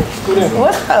 darling.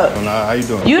 What's up? Nah, how you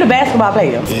doing? You the basketball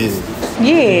player? Yeah.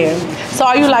 Yeah. So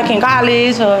are you like in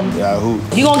college or? Yeah, who?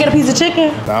 You gonna get a piece of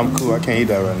chicken? Nah, I'm cool. I can't eat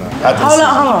that right now. Hold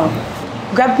on.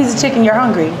 Grab a piece of chicken, you're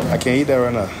hungry. I can't eat that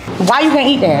right now. Why you can't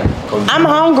eat that? I'm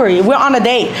hungry. We're on a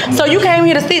date. So you came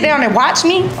here to sit down and watch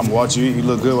me? I'm watching you eat. You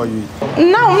look good while you eat.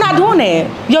 No, I'm not doing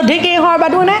that. Your dick ain't hard by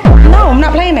doing that? No, I'm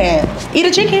not playing that. Eat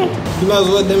a chicken. You might as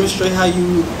well demonstrate how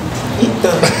you eat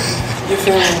the. You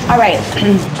feel me? All right.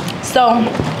 So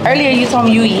earlier you told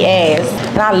me you eat ass,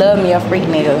 and I love me a freak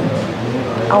nigga.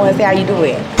 I want to see how you do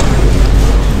it.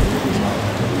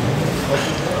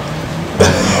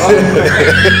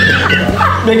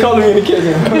 They call me in the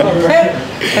kitchen.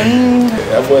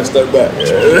 That boy stuck back.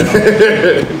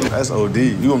 That's OD.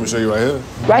 You want me to show you right here?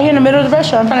 Right here in the middle of the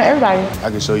restaurant in front of everybody. I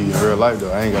can show you in real life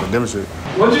though. I ain't got to demonstrate.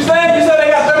 What'd you say? You said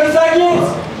they got 30 seconds?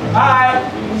 Alright.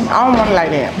 I don't want it like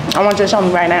that. I want you to show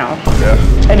me right now. Yeah.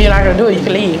 If you're not gonna do it, you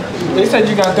can leave. They said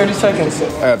you got 30 seconds.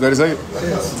 I have 30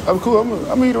 seconds? I'm cool. I'm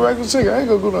gonna eat a regular chicken. I ain't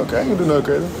gonna go no. I ain't gonna do nothing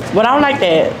crazy. But I don't like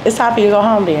that. It's time for you to go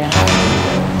home then.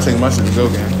 Take my shit to go,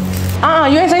 gang.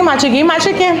 You ain't taking my chicken. Give me my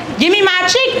chicken. Give me my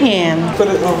chicken. Put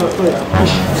it on her plate.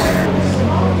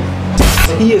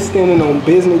 He is standing on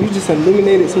business. You just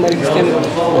eliminated somebody who's standing on.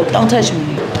 Don't touch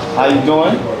me. How you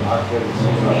doing?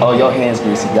 Oh, your hands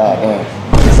greasy. Goddamn.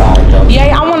 Sorry, though.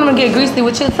 Yeah, I want him to get greasy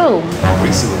with you too.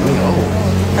 Greasy with me? Oh.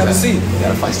 Have a seat. You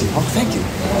got a feisty. Oh, thank you.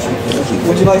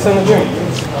 Would you like something to drink?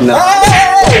 No.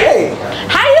 Hey!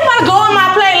 How you gonna go in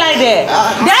my plate like that?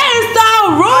 That is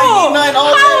so rude. Hold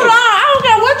on. I don't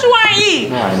care what you want to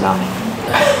eat. Nah.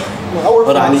 Hold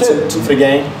on, I need two for the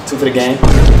game. Two for the game.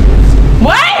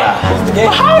 What? What's the game?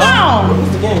 Hold on.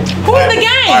 What's the game? Who's the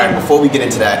game? All right, before we get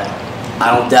into that,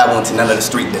 I don't dabble into none of the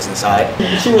street business, all right?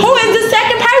 Who is the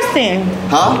second person?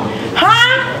 Huh? Huh?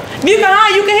 You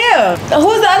can hear.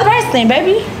 Who's the other person,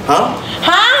 baby? Huh?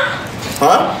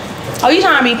 Oh, you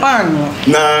trying to be funny?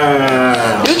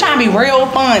 Nah. You trying to be real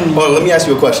funny? Hold on, let me ask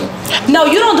you a question. No,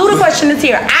 you don't do the questions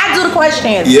here. I do the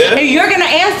questions. Yeah? And you're gonna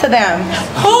answer them.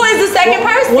 Who is the second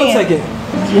person? 1 second.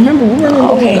 Remember, we were in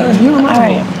Okay. All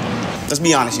right. Let's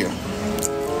be honest here.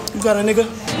 You got a nigga?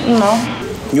 No.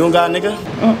 You don't got a nigga?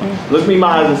 Look me in my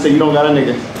eyes and say you don't got a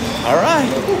nigga. All right.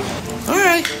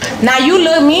 Now you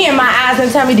look me in my eyes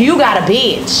and tell me, do you got a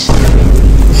bitch?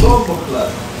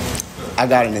 I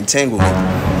got an entanglement.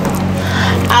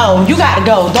 Oh, you gotta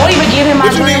go. Don't even give him my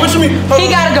drink. What you mean?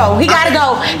 He gotta go. He gotta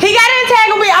go. He gotta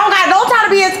entangle me. I don't got no time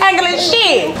to be entangling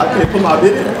shit. I can't put my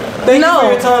bid in. Thank you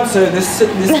for your time, sir. This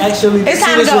actually It's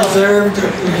time is to go. reserved.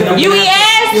 You eat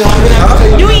ass?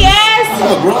 You eat ass?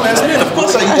 I'm a grown ass man. Of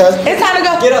course I eat ass. It's time to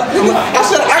go. Get up. I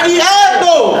said I eat ass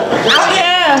though. Oh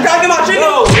yeah. Can I get my chicken?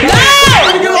 No!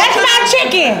 That's my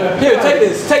chicken. Here, take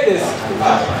this. Take this.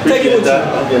 Take it with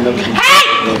you. Hey!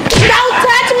 Don't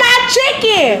touch my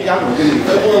chicken.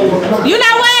 You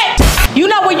know what? You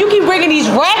know when you keep bringing these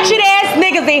ratchet ass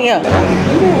niggas in here.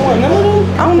 You didn't want none of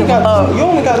them? You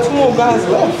only got 2 more guys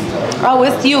left. Oh,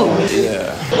 it's you.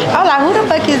 Yeah. I'm like, who the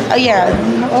fuck is? Oh yeah.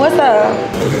 What's up?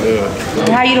 Good.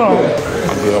 How you doing?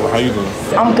 I'm good. How you doing?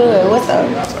 I'm good. What's up?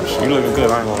 You looking good.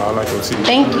 I ain't gonna lie. I like your teeth.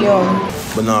 Thank you.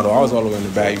 But no, though, I was all the way in the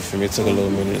back. You feel me? It took a little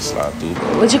minute to slide through.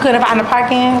 But you couldn't find a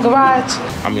parking garage?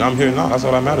 I mean, I'm here now. That's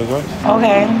all that matters, right?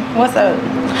 Okay. What's up?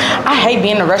 I hate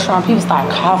being in a restaurant. People start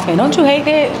coughing. Don't you hate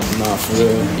that? Nah, for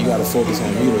real. You gotta focus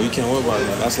on me, though. You can't worry about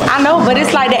that. That's like. I know, but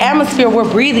it's like the atmosphere we're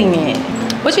breathing in.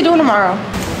 What you doing tomorrow?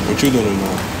 What you doing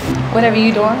tomorrow? Whatever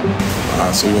you doing.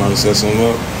 Alright, so you want to set something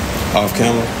up off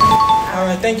camera? All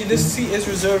right, thank you. This seat is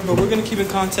reserved, but we're gonna keep in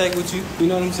contact with you. You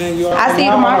know what I'm saying? You are. I see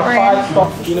you tomorrow,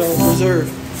 friend. You know, reserved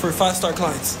for 5-star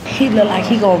clients. He look like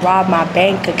he gonna rob my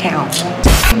bank account.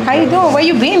 How you doing? Where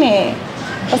you been at?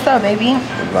 What's up, baby?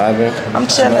 Vibing. I'm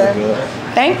chilling.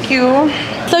 Thank you.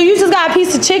 So you just got a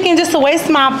piece of chicken just to waste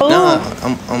my food? Nah,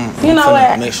 I'm You know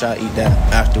finna what? make sure I eat that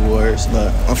afterwards.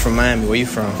 But I'm from Miami. Where you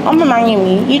from? I'm in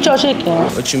Miami. Eat your chicken.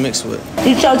 What you mix with?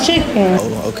 Eat your chicken.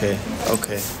 Oh, okay.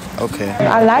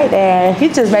 I like that. He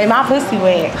just made my pussy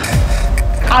wet.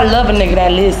 I love a nigga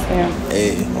that listen.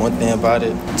 Hey, one thing about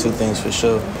it, 2 things for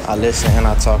sure. I listen and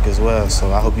I talk as well,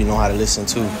 so I hope you know how to listen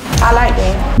too. I like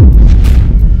that.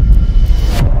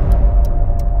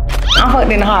 I'm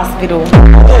fucked in the hospital.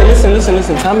 Hey,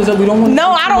 listen. Time is up. We don't want.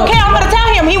 No, I don't care. I'm gonna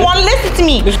tell him. He wanna listen to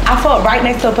me. I fucked right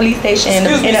next to a police station.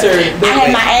 Excuse me, sir. I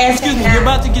had my ass. Excuse me. You're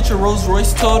about to get your Rolls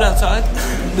Royce towed outside.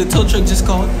 The tow truck just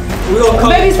called. We gonna call.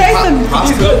 Baby, say some.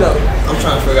 He's good though. I'm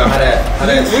trying to figure out how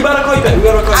that. We about to call you back.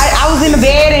 I was in the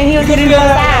bed and he was sitting on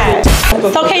the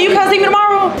side. So can you come see me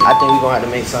tomorrow? I think we're gonna have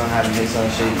to make something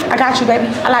shake. I got you, baby.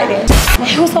 I like that.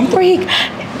 He was a freak.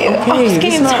 I was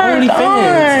getting turned on.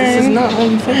 This is not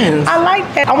OnlyFans. I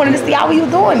like that. I wanted to see how he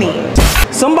was doing it.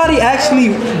 Somebody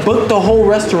actually booked the whole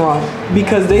restaurant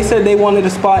because they said they wanted a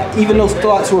spot even though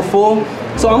slots were full.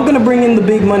 So I'm gonna bring in the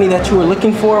big money that you were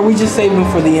looking for. We just saved them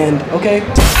for the end, okay?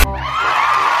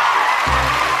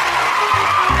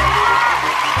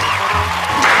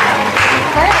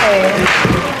 Hey.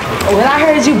 Well, I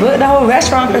heard you booked the whole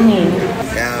restaurant for me.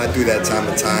 Yeah, I do that time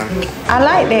to time. I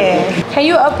like that. Can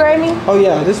you upgrade me? Oh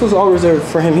yeah, this was all reserved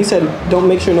for him. He said don't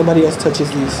make sure nobody else touches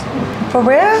these. For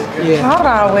real? Yeah. Hold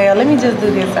on, well, let me just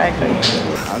do this right quick.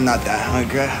 I'm not that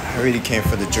hungry. I really came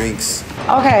for the drinks.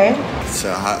 Okay.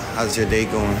 So how's your day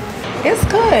going? It's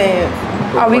good.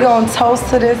 Are we gonna toast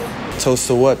to this? Toast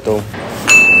to what though?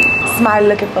 Smiley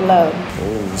looking for love.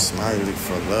 Oh, Smiley looking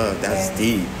for love. That's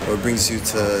deep. What brings you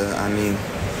to,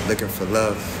 looking for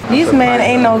love? These men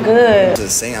ain't no good.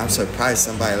 Just saying, I'm surprised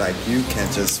somebody like you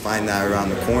can't just find that around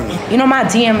the corner. You know my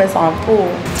DM is on full.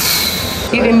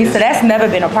 You get me? So that's never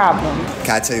been a problem.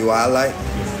 Can I tell you what I like?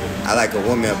 I like a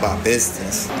woman about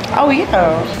business. Oh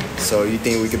yeah. So you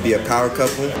think we could be a power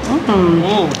couple?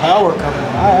 Power couple.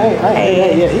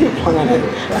 Yeah, he playing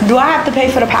it. Do I have to pay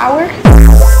for the power?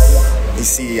 You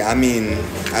see, I mean,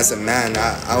 as a man,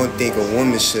 I don't think a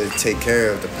woman should take care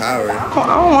of the power. I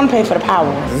don't want to pay for the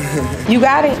power. You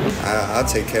got it? I'll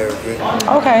take care of it.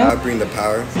 Okay. I'll bring the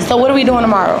power. So what are we doing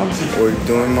tomorrow? What are you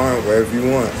doing tomorrow? Wherever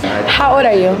you want. How old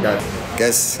are you?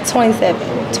 Guess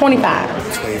 27.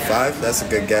 25. 25? That's a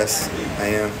good guess. I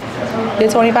am.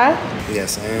 You're 25?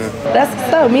 Yes, I am. That's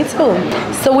what's up. Me too.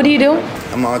 So what do you do?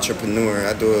 I'm an entrepreneur.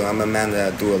 I'm a man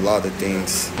that do a lot of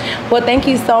things. Well, thank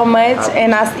you so much,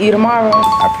 and I'll see you tomorrow.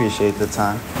 I appreciate the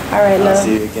time. All right, love. I'll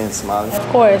see you again, Smiley. Of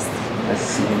course. Let's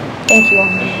see you. Thank you.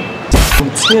 Man,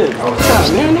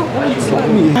 you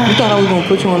thought I was gonna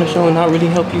put you on the show and not really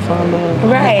help you find love.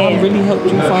 Right. I really helped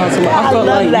you find somebody. I felt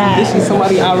like this is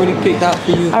somebody I already picked out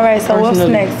for you. All right, so what's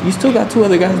personally. next? You still got 2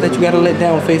 other guys that you gotta let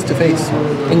down face to face,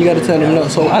 and you gotta tell them no.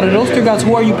 So out of those 3 guys,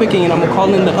 who are you picking? And I'm gonna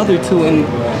call in the other 2, and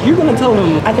you're gonna tell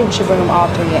them. I think we should bring them all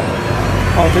 3 in.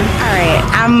 All 3? All right,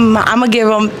 I'm gonna give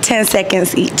them 10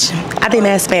 seconds each. I think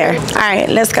that's fair. All right,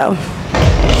 let's go.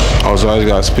 Oh, so I just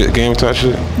gotta spit game type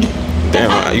shit?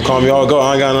 Damn, you call me all go,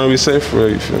 I ain't got nothing to be safe for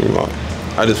real, you feel me? Like,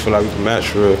 I just feel like we can match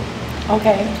for real.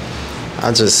 Okay.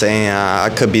 I'm just saying, I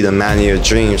could be the man of your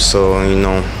dreams. So, you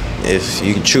know, if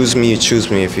you choose me, you choose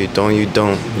me. If you don't, you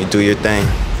don't. You do your thing.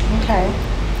 Okay.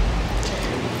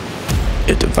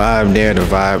 If the vibe there, the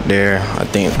vibe there. I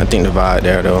think the vibe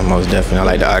there though, most definitely. I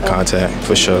like the eye contact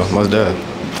for sure, most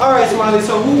definitely. All right, Smiley.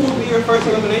 So who will be your first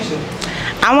elimination?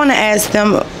 I want to ask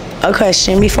them a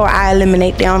question before I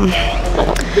eliminate them.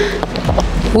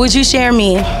 Would you share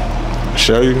me?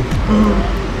 Share you?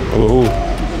 With who?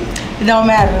 It don't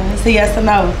matter. It's a yes or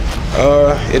no.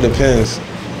 It depends.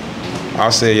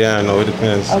 I'll say yeah and no, it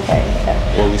depends. Okay.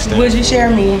 Where we stand. Would you share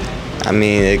me? I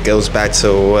mean, it goes back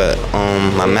to what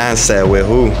my man said with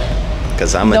who.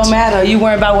 Cause I'm Don't matter. You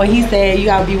worry about what he said. You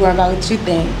gotta be worried about what you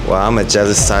think. Well, I'm a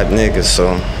jealous type nigga,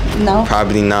 so No.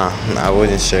 probably not. I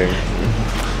wouldn't share.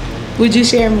 Would you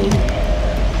share me?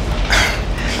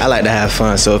 I like to have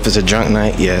fun, so if it's a drunk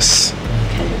night, yes.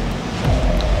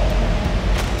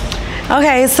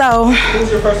 Okay, so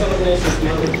Who's your first elimination,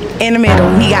 Smiley? in the middle,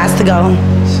 he got to go.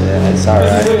 Shit, it's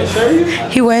alright. He wouldn't share you?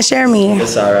 He wouldn't share me.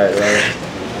 It's alright, right?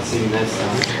 I'll see you next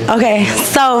time. Okay,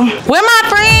 so where my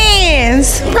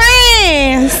friends?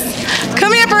 Friends,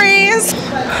 come here, friends.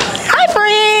 Hi,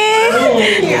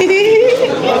 friends.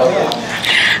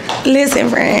 Listen,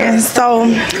 friends. So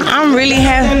I'm really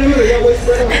having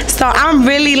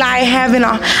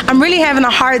a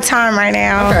hard time right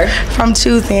now from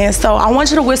choosing. So I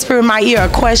want you to whisper in my ear a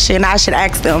question I should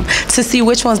ask them to see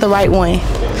which one's the right one.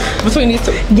 Between these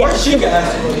 2? Yes.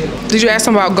 Did you ask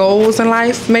them about goals in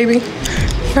life, maybe?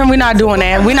 Friend, we're not doing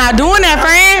that. We're not doing that,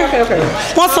 friend. Okay.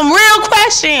 Want some real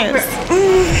questions?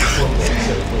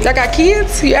 Y'all got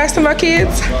kids? You asked them about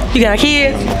kids? You got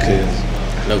kids?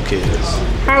 No kids.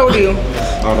 How old are you?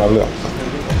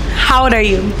 How old are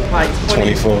you? Like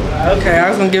 24. Okay, I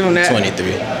was gonna give him that.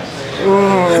 23.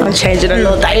 I'm gonna change it a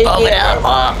little bit over there.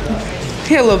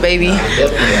 Here, little baby.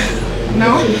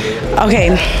 No?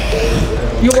 Okay.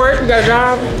 You work? You got a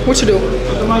job? What you do?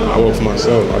 I work for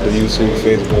myself. I do YouTube,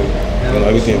 Facebook,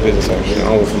 everything business. I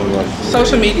don't work for nobody.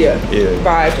 Social media. Yeah.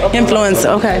 Vibe. Okay. Influencer,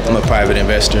 okay. I'm a private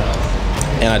investor,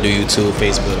 and I do YouTube,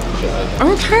 Facebook.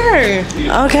 Okay.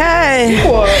 Okay.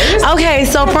 Cool. Okay,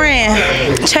 so friend,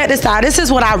 check this out. This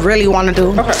is what I really want to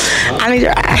do. Okay. I need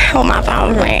your hold my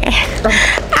phone, friend.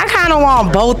 I kind of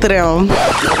want both of them. I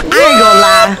ain't gonna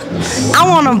lie. I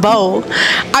want them both.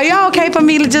 Are y'all okay for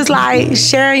me to just like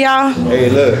share y'all? Hey,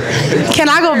 look. Can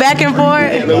I go back and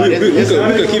forth? We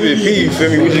could keep it P, you feel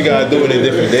me? What you gotta do in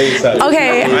different days.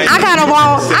 Okay, I kind of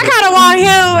want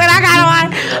him, and I kind of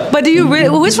want. But do you really?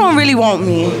 Which one really want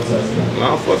me?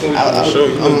 I'm fucking with you for sure.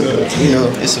 You know,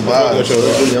 it's a vibe.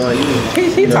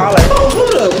 He taller.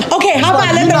 Okay, how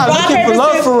about let the rock paper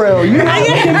scissors? For real. You're not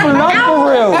looking for love for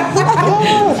real.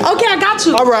 Okay, I got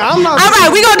you. All right, I'm not. All right,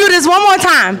 we gonna do this one more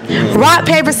time. Rock,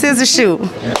 paper, scissors, shoot.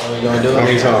 How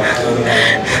many times?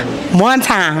 One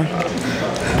time.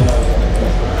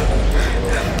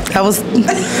 That was.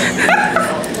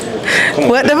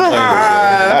 What the fuck?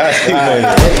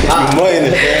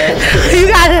 You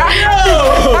got it.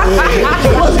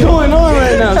 What's going on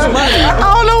right now? Somebody. I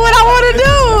don't know what I want to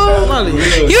do.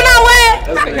 You know what?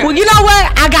 Well, you know what?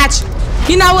 I got you.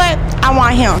 You know what? I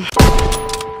want him.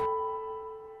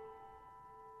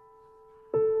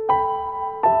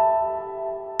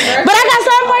 But I got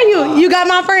something for you. You got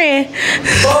my friend. I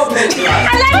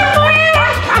love your friend.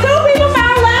 2 people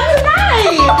found love tonight.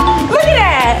 Look at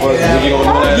that.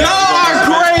 Y'all are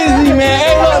crazy. crazy, man.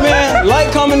 Hey, look, man.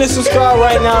 Like, comment, and subscribe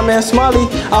right now, man. Smiley,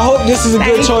 I hope this is a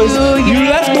good choice. You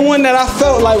left the one that I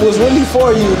felt like was really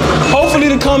for you. Hopefully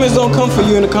the comments don't come for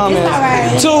you in the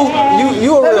comments. Two,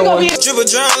 you a real one. Dribble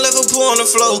drown, Liverpool on the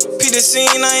floor. Peter scene,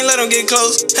 I ain't let them get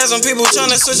close. Had some people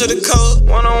tryna switch up the code.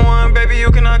 One-on-one, baby,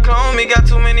 you cannot clone me. Got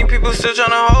too many people still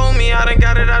tryna hold me. I done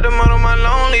got it out the mud on my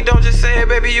lonely. Don't just say it,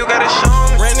 baby, you gotta show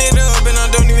me. Ran it up and I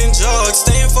don't even jog.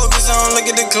 Staying focused, I don't look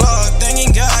at the clock.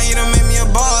 Thanking God, he done made me a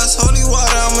boss. Holy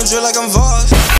water, I'ma drill like I'm Voss.